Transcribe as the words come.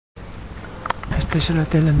Este es el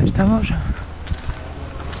hotel donde estamos.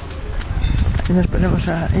 Y nos ponemos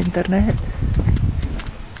a internet.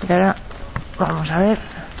 Y ahora vamos a ver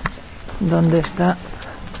dónde está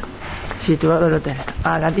situado el hotel.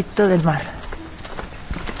 Al ladito del mar.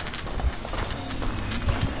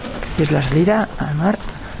 Y es la salida al mar.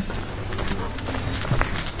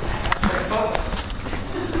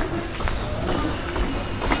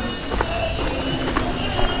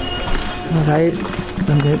 Vamos a ir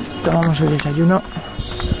donde tomamos el desayuno.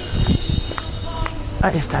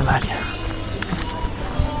 Ahí está el mar.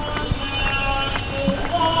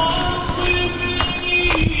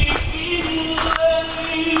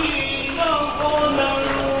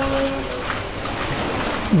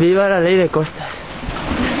 Viva la ley de costas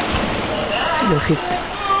de Egipto.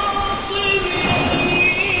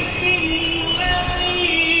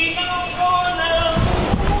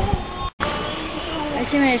 A ver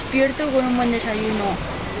si me despierto con un buen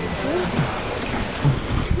desayuno.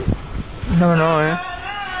 No,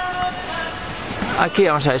 Aquí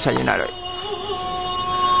vamos a desayunar hoy.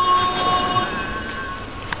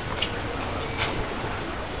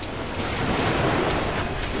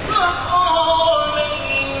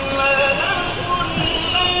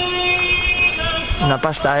 Una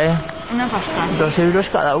pasta, Una pasta, sí. 2 euros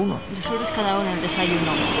cada uno. 2 euros cada uno el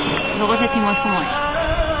desayuno. Luego os decimos cómo es.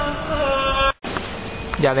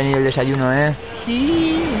 Ya ha venido el desayuno,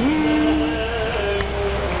 Sí.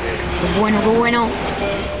 Qué bueno, qué bueno.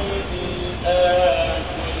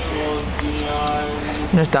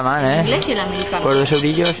 No está mal, El inglés y el americano. Por 2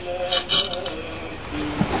 eurillos.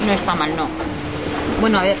 No está mal, no.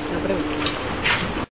 Bueno, a ver, lo pruebo.